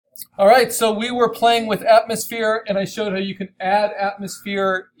All right, so we were playing with atmosphere, and I showed how you can add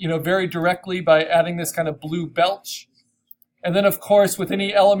atmosphere, very directly by adding this kind of blue belch. And then, of course, with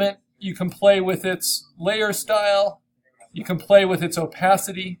any element, you can play with its layer style. You can play with its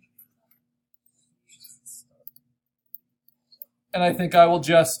opacity. And I think I will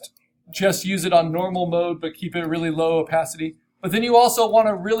just use it on normal mode, but keep it really low opacity. But then you also want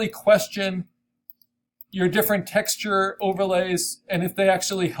to really question your different texture overlays and if they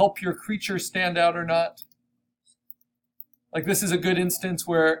actually help your creature stand out or not. Like this is a good instance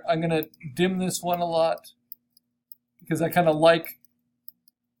where I'm going to dim this one a lot because I kind of like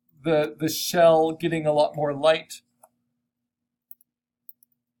the shell getting a lot more light.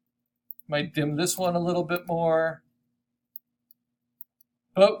 Might dim this one a little bit more.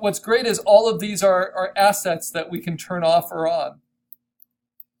 But what's great is all of these are assets that we can turn off or on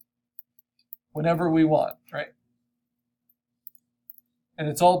whenever we want, right? And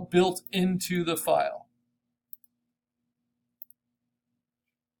it's all built into the file.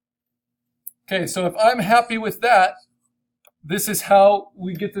 Okay, so if I'm happy with that, this is how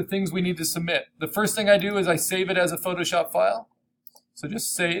we get the things we need to submit. The first thing I do is I save it as a Photoshop file. So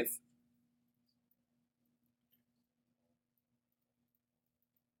just save.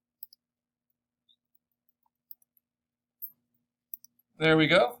 There we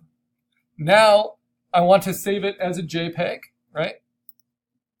go. Now I want to save it as a JPEG, right?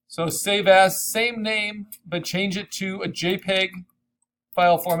 So save as, same name, but change it to a JPEG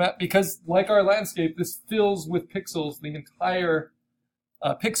file format because like our landscape, this fills with pixels, the entire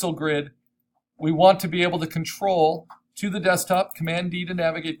pixel grid. We want to be able to control to the desktop, Command D to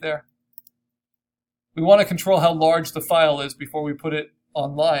navigate there. We want to control how large the file is before we put it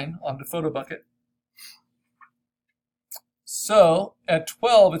online onto PhotoBucket. So at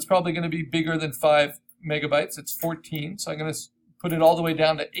 12, it's probably going to be bigger than 5 megabytes. It's 14, so I'm going to put it all the way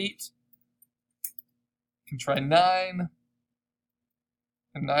down to 8. You can try 9,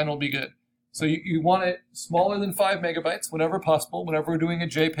 and 9 will be good. So you want it smaller than 5 megabytes whenever possible, whenever we're doing a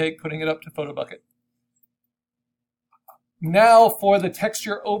JPEG, putting it up to PhotoBucket. Now for the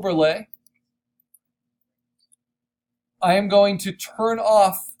texture overlay, I am going to turn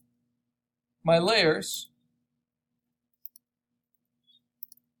off my layers,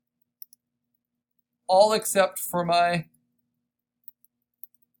 all except for my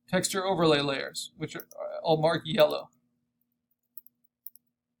texture overlay layers, which I'll mark yellow.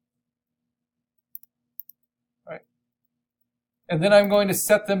 Right. And then I'm going to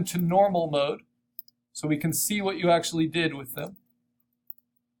set them to normal mode so we can see what you actually did with them.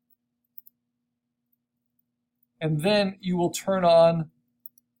 And then you will turn on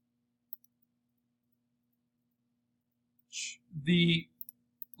the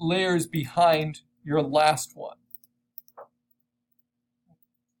layers behind your last one.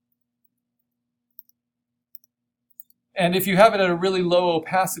 And if you have it at a really low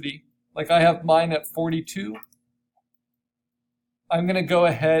opacity, like I have mine at 42, I'm going to go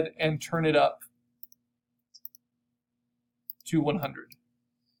ahead and turn it up to 100.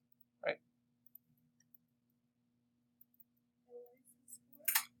 Right?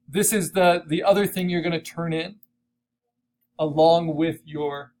 This is the other thing you're going to turn in along with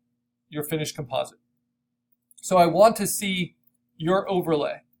your finished composite. So I want to see your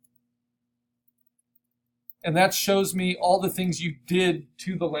overlay. And that shows me all the things you did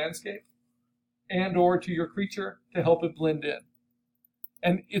to the landscape and or to your creature to help it blend in.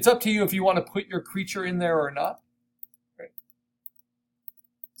 And it's up to you if you want to put your creature in there or not. Right?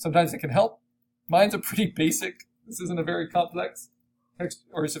 Sometimes it can help. Mine's a pretty basic. This isn't a very complex text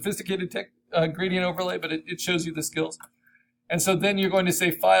or sophisticated gradient overlay, but it shows you the skills. And so then you're going to say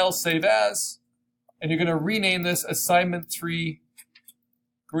File, Save As, and you're going to rename this Assignment 3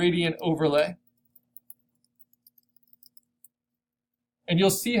 Gradient Overlay. And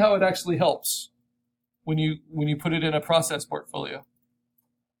you'll see how it actually helps when you put it in a process portfolio.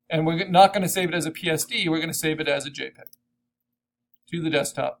 And we're not going to save it as a PSD, we're going to save it as a JPEG to the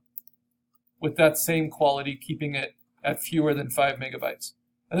desktop with that same quality, keeping it at fewer than 5 megabytes.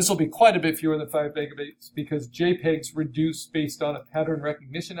 And this will be quite a bit fewer than 5 megabytes because JPEGs reduce based on a pattern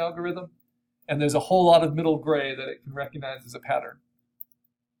recognition algorithm, and there's a whole lot of middle gray that it can recognize as a pattern.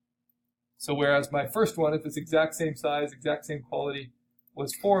 So whereas my first one, if it's exact same size, exact same quality,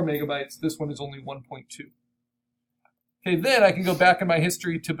 was 4 megabytes, this one is only 1.2. Okay, then I can go back in my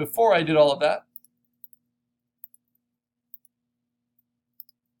history to before I did all of that.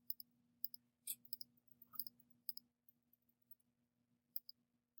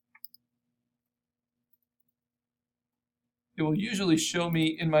 It will usually show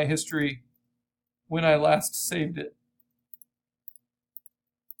me in my history when I last saved it.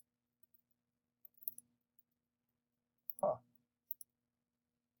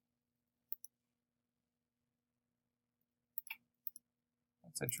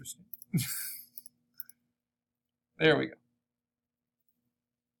 That's interesting. There we go.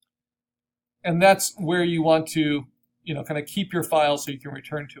 And that's where you want to, kind of keep your file so you can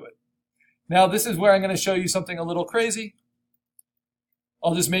return to it. Now, this is where I'm going to show you something a little crazy.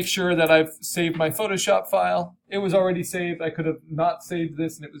 I'll just make sure that I've saved my Photoshop file. It was already saved. I could have not saved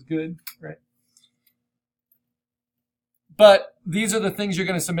this and it was good, right? But these are the things you're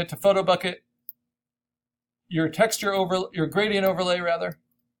going to submit to PhotoBucket. Your your gradient overlay rather,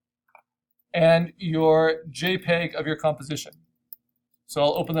 and your JPEG of your composition. So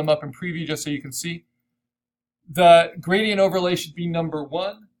I'll open them up in preview just so you can see. The gradient overlay should be number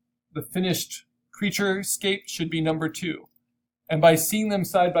 1. The finished creature scape should be number 2. And by seeing them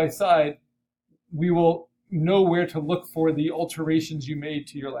side by side, we will know where to look for the alterations you made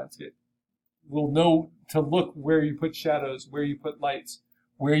to your landscape. We'll know to look where you put shadows, where you put lights,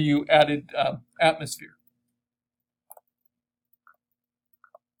 where you added atmosphere.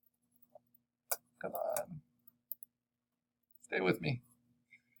 Come on. Stay with me.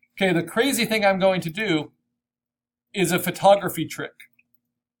 Okay, the crazy thing I'm going to do is a photography trick.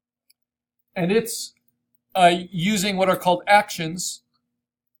 And it's using what are called actions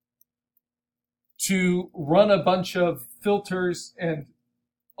to run a bunch of filters and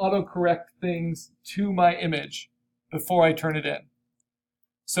autocorrect things to my image before I turn it in.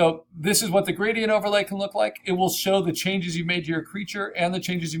 So this is what the gradient overlay can look like. It will show the changes you made to your creature and the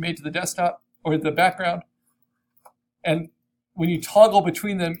changes you made to the desktop or the background. And when you toggle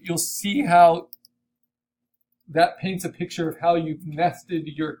between them, you'll see how that paints a picture of how you've nested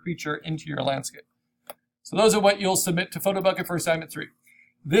your creature into your landscape. So those are what you'll submit to PhotoBucket for assignment 3.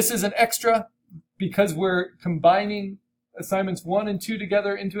 This is an extra because we're combining assignments 1 and 2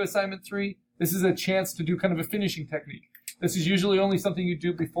 together into assignment 3. This is a chance to do kind of a finishing technique. This is usually only something you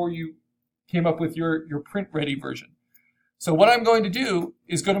do before you came up with your print-ready version. So what I'm going to do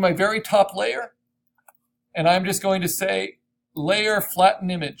is go to my very top layer, and I'm just going to say, Layer Flatten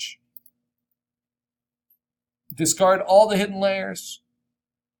Image. Discard all the hidden layers.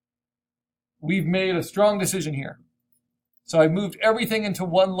 We've made a strong decision here. So I've moved everything into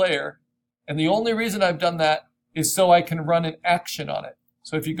one layer, and the only reason I've done that is so I can run an action on it.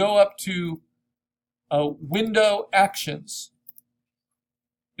 So if you go up to Window Actions,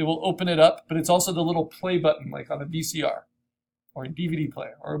 it will open it up, but it's also the little play button like on a VCR or a DVD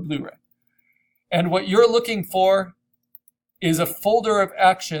player or a Blu-ray. And what you're looking for is a folder of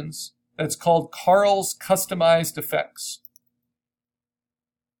actions that's called Karl's Customized Effects.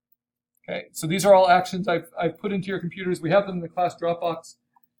 Okay, so these are all actions I've put into your computers. We have them in the class Dropbox.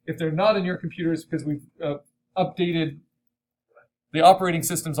 If they're not in your computers because we've updated the operating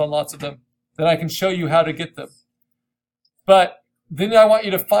systems on lots of them, then I can show you how to get them. But then I want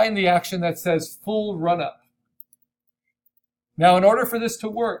you to find the action that says full run-up. Now, in order for this to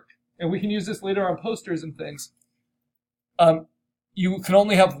work, and we can use this later on posters and things, you can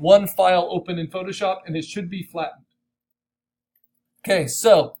only have one file open in Photoshop, and it should be flattened. Okay,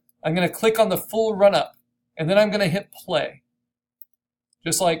 so I'm going to click on the full run-up, and then I'm going to hit play.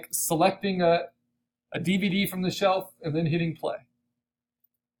 Just like selecting a DVD from the shelf and then hitting play.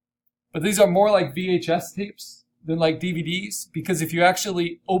 But these are more like VHS tapes than like DVDs, because if you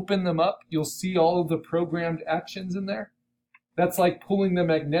actually open them up, you'll see all of the programmed actions in there. That's like pulling the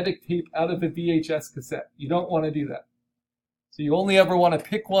magnetic tape out of a VHS cassette. You don't want to do that. So you only ever want to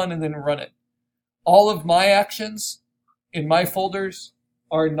pick one and then run it. All of my actions in my folders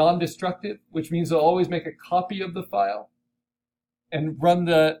are non-destructive, which means I'll always make a copy of the file and run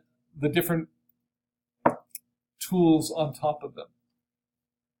the different tools on top of them.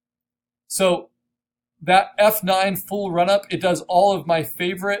 So that F9 full run-up, it does all of my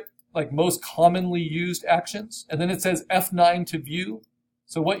favorite, like most commonly used actions. And then it says F9 to view.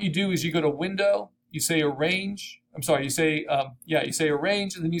 So what you do is you go to Window, you say Arrange. I'm sorry, you say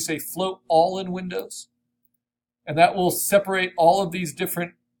Arrange, and then you say Float All in Windows. And that will separate all of these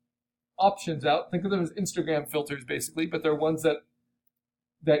different options out. Think of them as Instagram filters, basically, but they're ones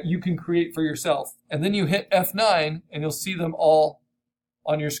that you can create for yourself. And then you hit F9, and you'll see them all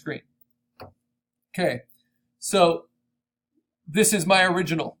on your screen. Okay, so this is my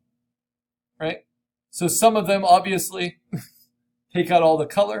original, right? So some of them obviously take out all the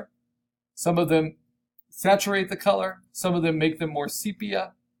color. Some of them saturate the color. Some of them make them more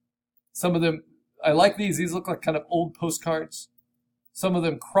sepia. Some of them, I like these. These look like kind of old postcards. Some of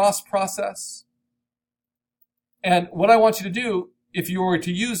them cross-process. And what I want you to do, if you were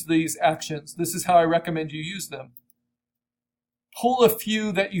to use these actions, this is how I recommend you use them. Pull a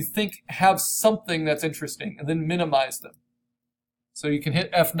few that you think have something that's interesting and then minimize them. So you can hit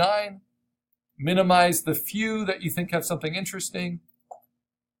F9, minimize the few that you think have something interesting,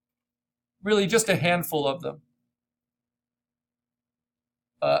 really just a handful of them.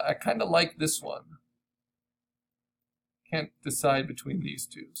 I kind of like this one. Can't decide between these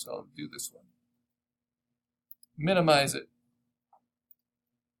two, so I'll do this one. Minimize it.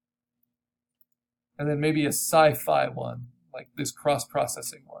 And then maybe a sci-fi one, like this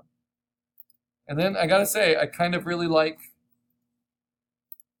cross-processing one. And then I gotta say, I kind of really like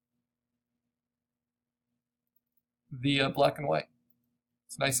the black and white.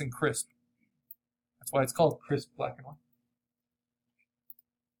 It's nice and crisp. That's why it's called crisp black and white.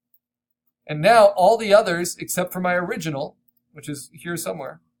 And now all the others, except for my original, which is here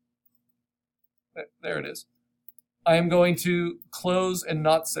somewhere, there it is, I am going to close and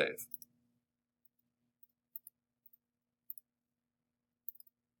not save.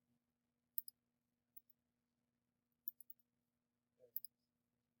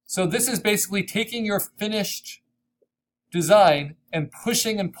 So this is basically taking your finished design and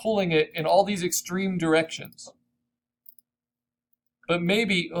pushing and pulling it in all these extreme directions. But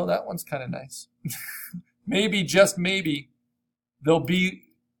maybe, oh, that one's kind of nice. Maybe, just maybe, there'll be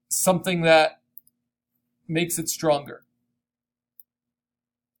something that makes it stronger.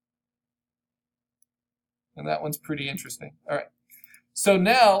 And that one's pretty interesting. All right. So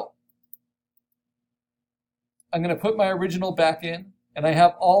now I'm going to put my original back in, and I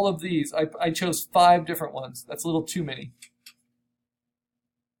have all of these. I chose 5 different ones. That's a little too many.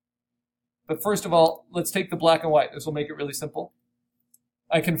 But first of all, let's take the black and white. This will make it really simple.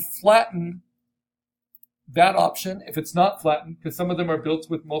 I can flatten that option if it's not flattened, because some of them are built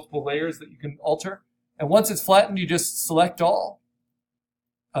with multiple layers that you can alter. And once it's flattened, you just select all.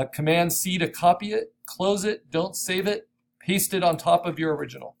 Command C to copy it, close it, don't save it, paste it on top of your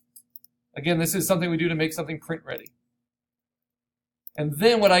original. Again, this is something we do to make something print ready. And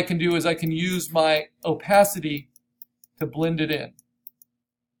then what I can do is I can use my opacity to blend it in.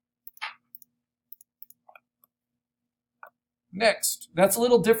 Next, that's a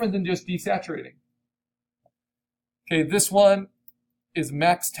little different than just desaturating. Okay, this one is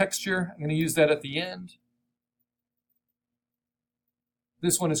max texture. I'm going to use that at the end.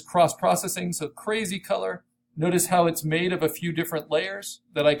 This one is cross-processing, so crazy color. Notice how it's made of a few different layers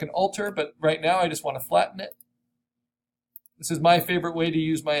that I can alter, but right now I just want to flatten it. This is my favorite way to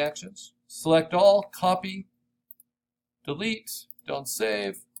use my actions. Select all, copy, delete, don't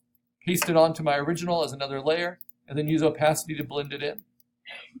save, paste it onto my original as another layer, and then use opacity to blend it in.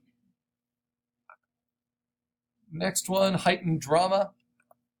 Next one, heightened drama.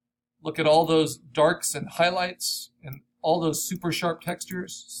 Look at all those darks and highlights and all those super sharp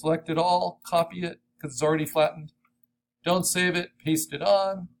textures. Select it all, copy it, because it's already flattened. Don't save it, paste it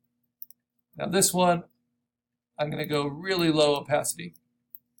on. Now this one, I'm going to go really low opacity.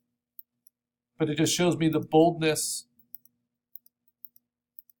 But it just shows me the boldness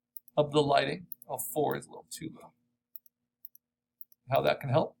of the lighting. Oh, 4 is a little too low. How that can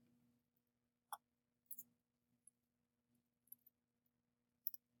help.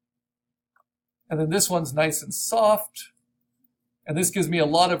 And then this one's nice and soft. And this gives me a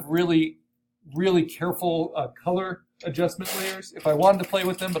lot of really careful color adjustment layers. If I wanted to play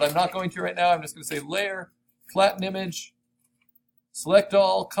with them, but I'm not going to right now, I'm just going to say layer, flatten image, select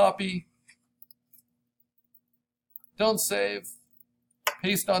all, copy, don't save,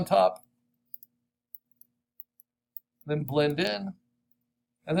 paste on top, then blend in.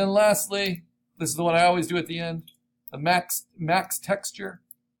 And then lastly, this is the one I always do at the end, the max texture.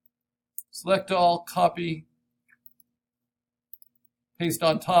 Select all, copy, paste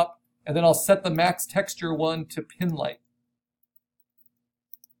on top, and then I'll set the max texture one to pin light.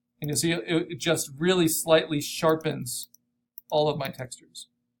 And you'll see it just really slightly sharpens all of my textures.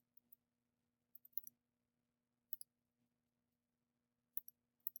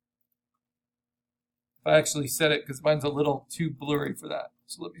 I actually set it because mine's a little too blurry for that.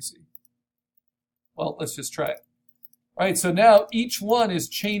 So let me see. Well, let's just try it. All right, so now each one is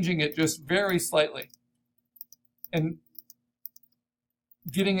changing it just very slightly and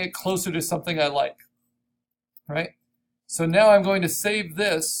getting it closer to something I like. Right? So now I'm going to save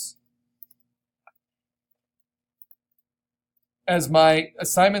this as my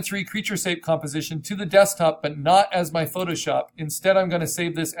assignment 3 creature shape composition to the desktop, but not as my Photoshop. Instead, I'm going to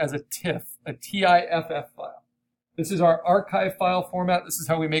save this as a TIFF, a TIFF file. This is our archive file format. This is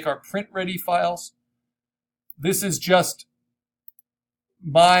how we make our print-ready files. This is just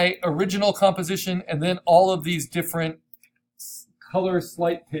my original composition and then all of these different color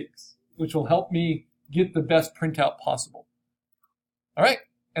slight takes, which will help me get the best printout possible. All right,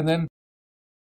 and then